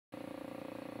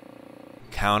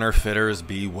Counterfeiters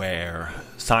beware.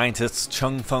 Scientists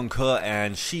Chengfeng Ke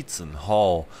and Shizhen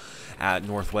Hall at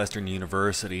Northwestern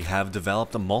University have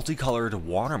developed a multicolored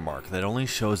watermark that only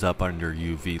shows up under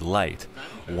UV light,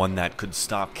 one that could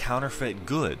stop counterfeit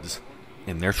goods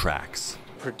in their tracks.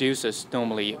 Producers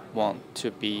normally want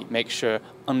to make sure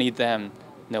only them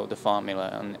know the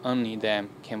formula and only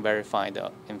them can verify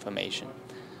the information.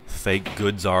 Fake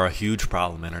goods are a huge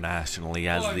problem internationally,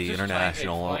 as the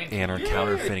International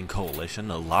Anti-Counterfeiting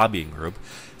Coalition, a lobbying group,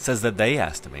 says that they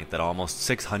estimate that almost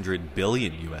 $600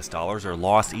 billion are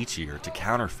lost each year to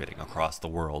counterfeiting across the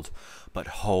world. But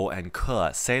Ho and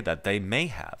Ke say that they may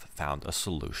have found a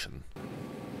solution.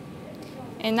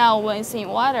 And now when it's in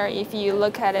water, if you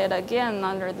look at it again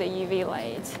under the UV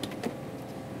light,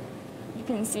 you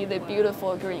can see the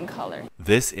beautiful green color.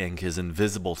 This ink is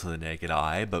invisible to the naked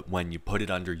eye, but when you put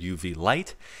it under UV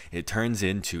light, it turns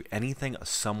into anything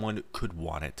someone could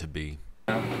want it to be.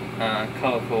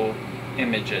 Colorful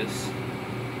images.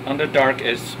 Under dark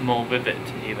is more vivid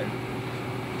even.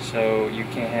 So you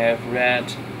can have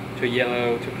red to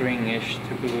yellow to greenish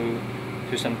to blue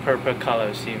to some purple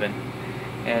colors even.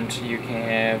 And you can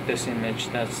have this image,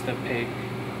 that's the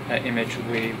image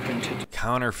we printed.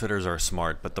 Counterfeiters are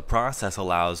smart, but the process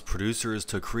allows producers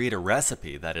to create a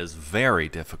recipe that is very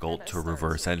difficult to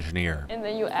reverse engineer. And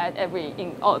then you add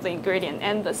all the ingredient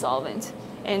and the solvent,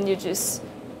 and you just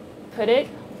put it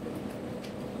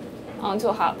onto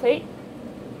a hot plate.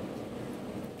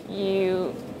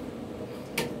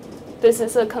 This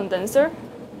is a condenser.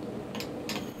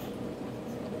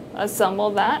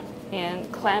 Assemble that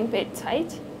and clamp it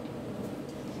tight,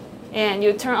 and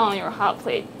you turn on your hot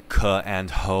plate. Ke and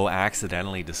Ho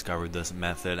accidentally discovered this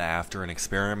method after an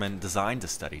experiment designed to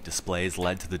study displays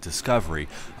led to the discovery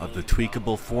of the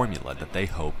tweakable formula that they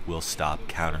hope will stop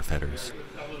counterfeiters.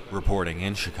 Reporting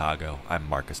in Chicago, I'm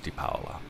Marcus DiPaola.